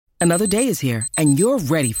Another day is here, and you're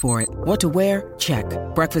ready for it. What to wear? Check.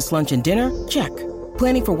 Breakfast, lunch, and dinner? Check.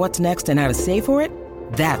 Planning for what's next and how to save for it?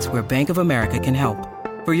 That's where Bank of America can help.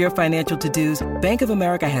 For your financial to-dos, Bank of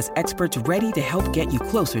America has experts ready to help get you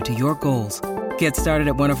closer to your goals. Get started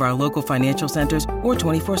at one of our local financial centers or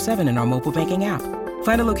 24/7 in our mobile banking app.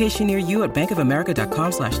 Find a location near you at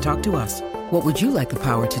bankofamerica.com/talktous. What would you like the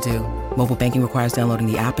power to do? Mobile banking requires downloading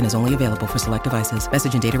the app and is only available for select devices.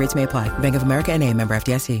 Message and data rates may apply. Bank of America N.A., member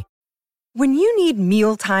FDIC. When you need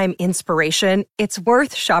mealtime inspiration, it's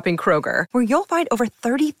worth shopping Kroger, where you'll find over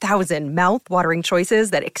 30,000 mouth-watering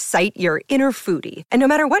choices that excite your inner foodie. And no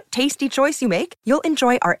matter what tasty choice you make, you'll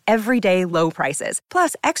enjoy our everyday low prices,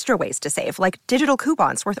 plus extra ways to save, like digital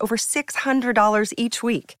coupons worth over $600 each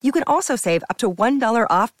week. You can also save up to $1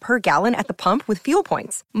 off per gallon at the pump with fuel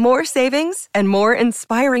points. More savings and more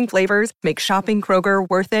inspiring flavors make shopping Kroger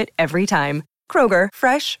worth it every time. Kroger,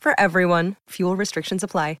 fresh for everyone. Fuel restrictions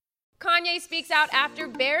apply. Kanye speaks out after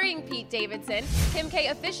burying Pete Davidson. Kim K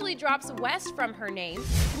officially drops West from her name.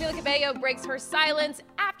 Camila Cabello breaks her silence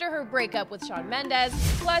after her breakup with Shawn Mendes.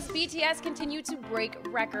 Plus, BTS continue to break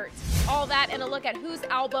records. All that and a look at whose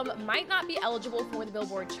album might not be eligible for the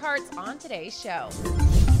Billboard charts on today's show.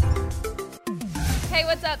 Hey,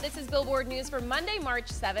 what's up? This is Billboard News for Monday, March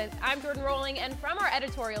 7th. I'm Jordan Rolling, and from our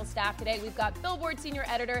editorial staff today, we've got Billboard senior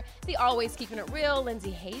editor, the always keeping it real, Lindsay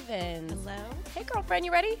Havens. Hello. Hey, girlfriend,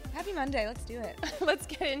 you ready? Happy Monday. Let's do it. Let's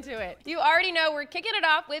get into it. You already know we're kicking it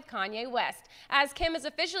off with Kanye West. As Kim is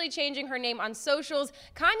officially changing her name on socials,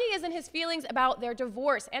 Kanye is in his feelings about their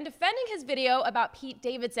divorce and defending his video about Pete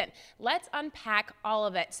Davidson. Let's unpack all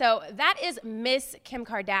of it. So that is Miss Kim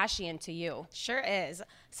Kardashian to you. Sure is.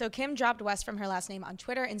 So Kim dropped West from her last name on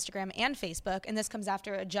Twitter, Instagram, and Facebook, and this comes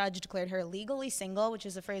after a judge declared her legally single, which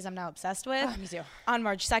is a phrase I'm now obsessed with. Oh, me too. On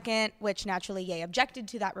March 2nd, which naturally Ye objected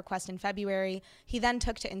to that request in February. He then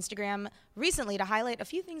took to Instagram recently to highlight a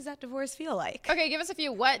few things that divorce feel like. Okay, give us a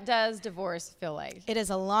few. What does divorce feel like? It is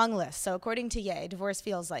a long list. So according to Ye, divorce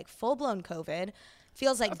feels like full-blown COVID,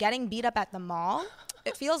 feels like getting beat up at the mall.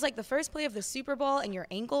 It feels like the first play of the Super Bowl and your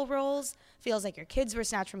ankle rolls. Feels like your kids were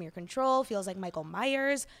snatched from your control. Feels like Michael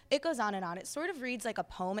Myers. It goes on and on. It sort of reads like a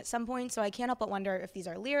poem at some point, so I can't help but wonder if these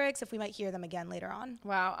are lyrics, if we might hear them again later on.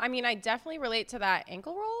 Wow. I mean, I definitely relate to that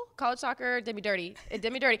ankle roll. College soccer did me dirty. It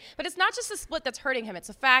did me dirty. But it's not just the split that's hurting him. It's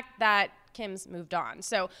the fact that Kim's moved on.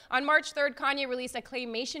 So on March 3rd, Kanye released a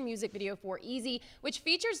claymation music video for Easy, which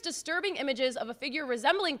features disturbing images of a figure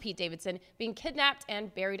resembling Pete Davidson being kidnapped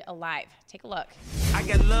and buried alive. Take a look. I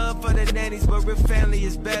got love for the nannies, but real family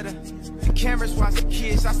is better. The cameras watch the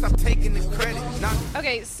kids, I stop taking the credit.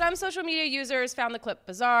 Okay, some social media users found the clip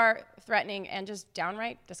bizarre, threatening, and just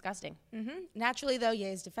downright disgusting. Naturally, though, Ye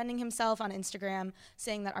is defending himself on Instagram,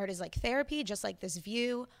 saying that art is like therapy, just like this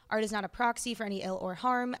view. Art is not a proxy for any ill or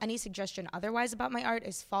harm. Any suggestion otherwise about my art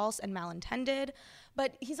is false and malintended.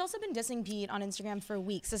 But he's also been dissing Pete on Instagram for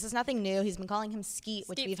weeks. This is nothing new. He's been calling him Skeet,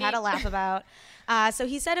 which we've had a laugh about. So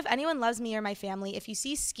he said, if anyone loves me or my family, if you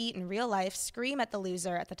see Skeet in real life, scream at the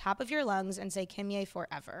loser at the top of your lungs and say Kim Ye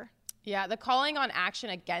forever. Yeah, the calling on action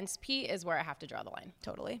against Pete is where I have to draw the line.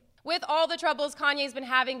 Totally. With all the troubles Kanye's been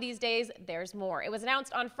having these days, there's more. It was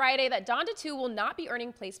announced on Friday that Donda 2 will not be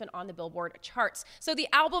earning placement on the Billboard charts. So the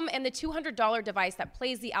album and the $200 device that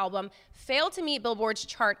plays the album failed to meet Billboard's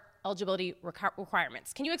chart eligibility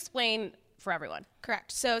requirements. Can you explain for everyone?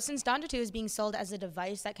 Correct. So since Donda 2 is being sold as a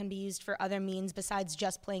device that can be used for other means besides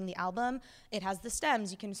just playing the album, it has the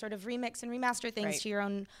stems. You can sort of remix and remaster things to your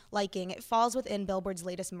own liking. It falls within Billboard's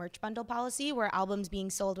latest merch bundle policy, where albums being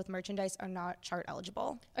sold with merchandise are not chart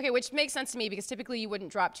eligible. Okay, which makes sense to me because typically you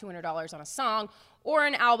wouldn't drop $200 on a song or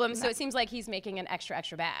an album, so it seems like he's making an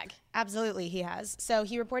extra bag. Absolutely, he has. So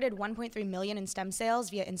he reported 1.3 million in stem sales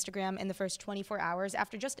via Instagram in the first 24 hours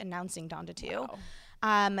after just announcing Donda 2. Wow.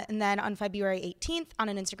 And then on February 18th, on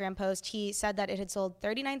an Instagram post, he said that it had sold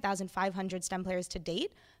 39,500 stem players to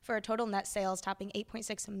date for a total net sales topping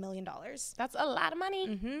 $8.6 million. That's a lot of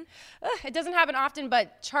money. It doesn't happen often,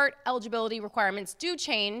 but chart eligibility requirements do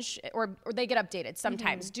change or they get updated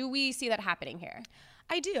sometimes. Do we see that happening here?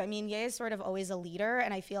 I do. I mean, Ye is sort of always a leader,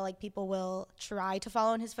 and I feel like people will try to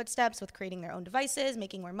follow in his footsteps with creating their own devices,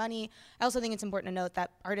 making more money. I also think it's important to note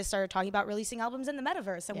that artists are talking about releasing albums in the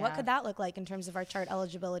metaverse, and what could that look like in terms of our chart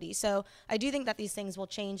eligibility? So I do think that these things will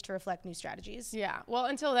change to reflect new strategies. Yeah, well,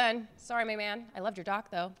 until then, sorry, my man. I loved your doc,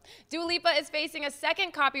 though. Dua Lipa is facing a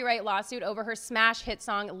second copyright lawsuit over her smash hit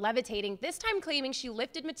song, Levitating, this time claiming she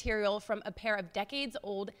lifted material from a pair of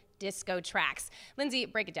decades-old disco tracks. Lindsay,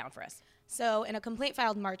 break it down for us. So, in a complaint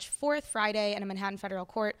filed March 4th, Friday, in a Manhattan federal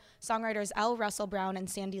court, songwriters L. Russell Brown and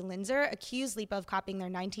Sandy Linzer accused Lipa of copying their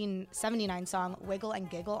 1979 song Wiggle and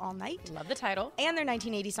Giggle All Night. Love the title. And their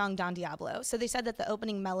 1980 song Don Diablo. So they said that the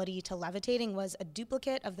opening melody to Levitating was a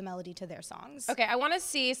duplicate of the melody to their songs. Okay, I want to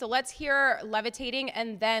see. So let's hear Levitating,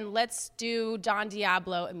 and then let's do Don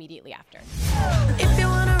Diablo immediately after. If you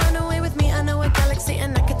wanna run away with me, I know a galaxy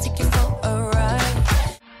and I can take you for a ride.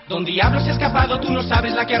 Don Diablo se ha escapado, tú no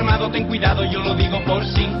sabes la que ha armado, ten cuidado, yo lo digo por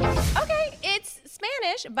sí. Okay, it's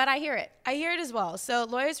Spanish, but I hear it. I hear it as well. So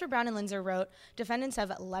lawyers for Brown and Linzer wrote, defendants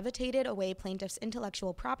have levitated away plaintiffs'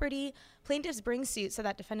 intellectual property. Plaintiffs bring suit so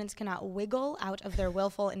that defendants cannot wiggle out of their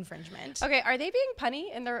willful infringement. Okay, are they being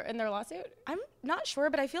punny in their lawsuit? I'm not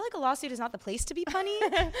sure, but I feel like a lawsuit is not the place to be punny.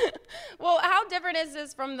 Well, how different is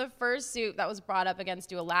this from the first suit that was brought up against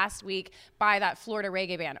Dua last week by that Florida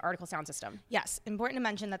reggae band, Article Sound System? Yes, important to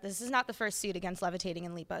mention that this is not the first suit against Levitating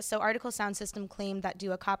and Lipa. So Article Sound System claimed that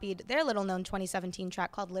Dua copied their little-known 2017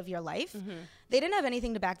 track called Live Your Life. They didn't have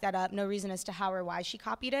anything to back that up, no reason as to how or why she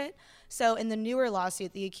copied it. So in the newer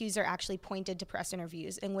lawsuit, the accuser actually pointed to press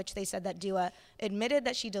interviews in which they said that Dua admitted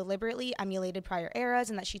that she deliberately emulated prior eras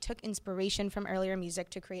and that she took inspiration from earlier music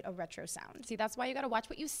to create a retro sound. See, that's why you got to watch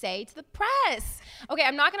what you say to the press. Okay,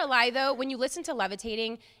 I'm not going to lie, though. When you listen to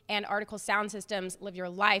Levitating and Article Sound System's Live Your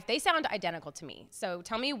Life, they sound identical to me. So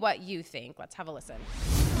tell me what you think. Let's have a listen.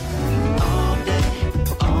 All day,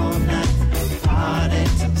 all night, party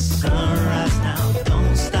till sunrise now,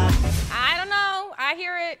 don't stop. I don't know. I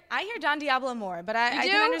hear it. I hear Don Diablo more, but I do?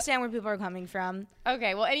 can understand where people are coming from.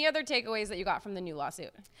 Okay, well, any other takeaways that you got from the new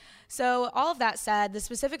lawsuit? So all of that said, the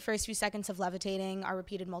specific first few seconds of Levitating are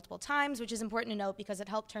repeated multiple times, which is important to note because it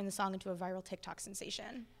helped turn the song into a viral TikTok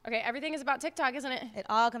sensation. Okay, everything is about TikTok, isn't it? It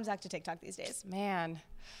all comes back to TikTok these days. Man.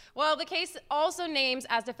 Well, the case also names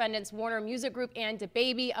as defendants Warner Music Group and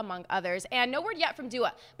DaBaby, among others. And no word yet from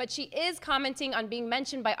Dua, but she is commenting on being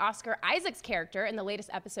mentioned by Oscar Isaac's character in the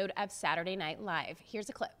latest episode of Saturday Night Live. Here's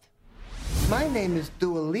a clip. My name is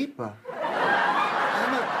Dua Lipa.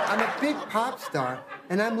 I'm a big pop star,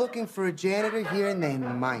 and I'm looking for a janitor here named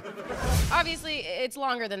Mike. Obviously, it's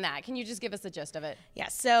longer than that. Can you just give us the gist of it?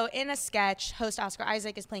 Yes, so in a sketch, host Oscar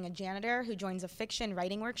Isaac is playing a janitor who joins a fiction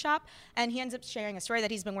writing workshop, and he ends up sharing a story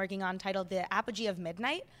that he's been working on titled The Apogee of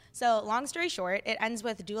Midnight. So long story short, it ends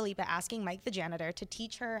with Dua Lipa asking Mike the janitor to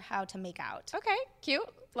teach her how to make out. Okay, cute.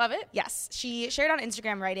 Love it. Yes, she shared on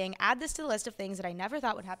Instagram writing, add this to the list of things that I never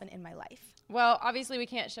thought would happen in my life. Well, obviously we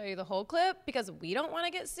can't show you the whole clip because we don't want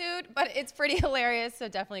to get sued, but it's pretty hilarious, so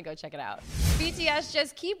definitely go check it out. BTS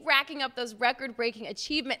just keep racking up those record-breaking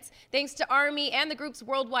achievements. Thanks to ARMY and the group's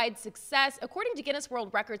worldwide success, according to Guinness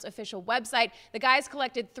World Records official website, the guys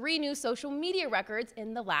collected 3 new social media records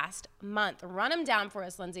in the last month. Run them down for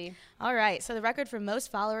us, Lindsay. All right, so the record for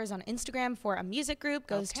most followers on Instagram for a music group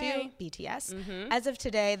goes to BTS. As of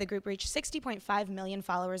today, the group reached 60.5 million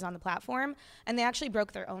followers on the platform, and they actually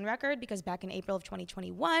broke their own record because back in April of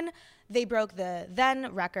 2021, they broke the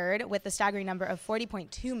then record with the staggering number of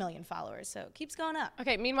 40.2 million followers. So it keeps going up.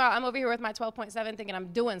 Okay, meanwhile, I'm over here with my 12.7 thinking I'm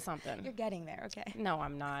doing something. You're getting there, okay. No,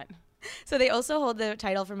 I'm not. So they also hold the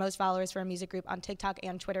title for most followers for a music group on TikTok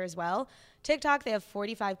and Twitter as well. TikTok, they have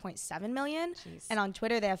 45.7 million, and on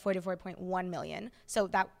Twitter, they have 44.1 million. So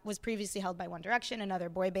that was previously held by One Direction, another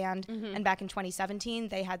boy band, and back in 2017,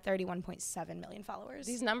 they had 31.7 million followers.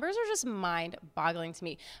 These numbers are just mind-boggling to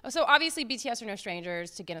me. So obviously, BTS are no strangers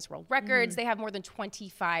to Guinness World Records. They have more than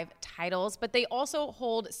 25 titles, but they also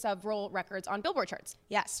hold several records on Billboard charts.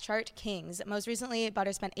 Yes, chart kings. Most recently,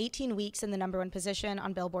 Butter spent 18 weeks in the #1 position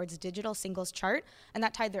on Billboard's digital singles chart, and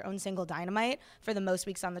that tied their own single Dynamite for the most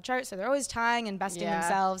weeks on the chart, so they're always tying and besting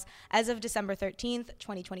themselves. As of December 13th,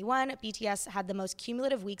 2021, BTS had the most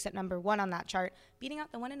cumulative weeks at #1 on that chart, beating out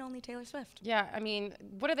the one and only Taylor Swift. Yeah, I mean,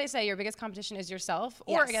 what do they say? Your biggest competition is yourself,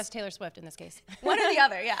 or I guess Taylor Swift in this case. One or the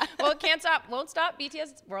other, yeah. Well, can't stop, won't stop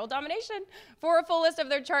BTS world domination. For a full list of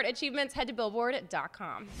their chart achievements, head to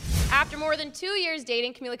Billboard.com. After more than 2 years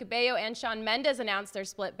dating, Camila Cabello and Shawn Mendes announced their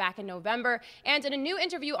split back in November. And in a new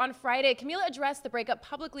interview on Friday, Camila addressed the breakup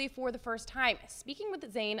publicly for the first time, speaking with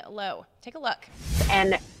Zane Lowe. Take a look.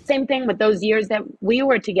 And same thing with those years that we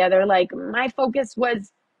were together. Like, my focus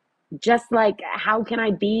was just like, how can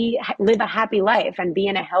I live a happy life and be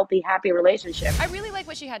in a healthy, happy relationship? I really like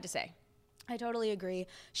what she had to say. I totally agree.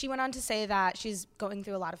 She went on to say that she's going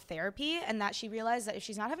through a lot of therapy and that she realized that if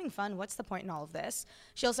she's not having fun, what's the point in all of this?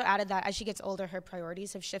 She also added that as she gets older, her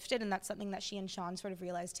priorities have shifted, and that's something that she and Shawn sort of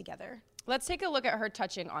realized together. Let's take a look at her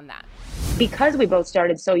touching on that. Because we both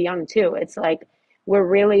started so young too, it's like we're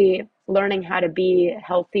really learning how to be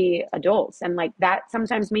healthy adults. And like that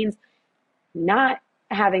sometimes means not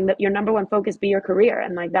having your number one focus be your career,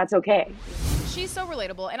 and like that's okay. She's so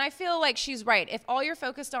relatable, and I feel like she's right. If all you're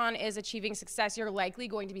focused on is achieving success, you're likely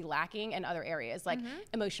going to be lacking in other areas, like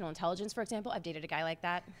emotional intelligence, for example. I've dated a guy like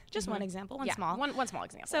that. Just one example, one small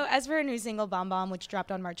example. So as for her new single, Bomb Bomb, which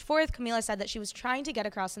dropped on March 4th, Camila said that she was trying to get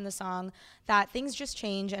across in the song that things just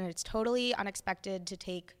change and it's totally unexpected to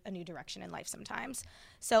take a new direction in life sometimes.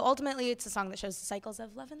 So ultimately, it's a song that shows the cycles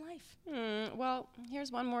of love and life. Well,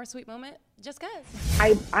 here's one more sweet moment. Just 'cause.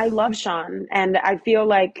 I love Sean, and I feel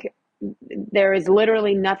like there is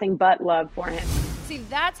literally nothing but love for him. See,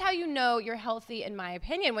 that's how you know you're healthy, in my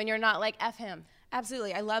opinion, when you're not like, F him.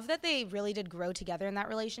 Absolutely. I love that they really did grow together in that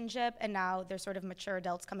relationship, and now they're sort of mature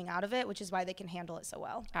adults coming out of it, which is why they can handle it so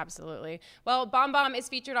well. Absolutely. Well, Bomb Bomb is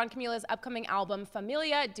featured on Camila's upcoming album,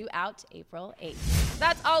 Familia, due out April 8th.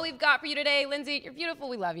 That's all we've got for you today. Lindsay, you're beautiful.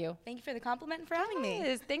 We love you. Thank you for the compliment and for having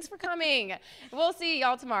me. Thanks for coming. We'll see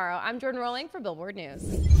y'all tomorrow. I'm Jordan Rolling for Billboard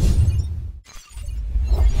News.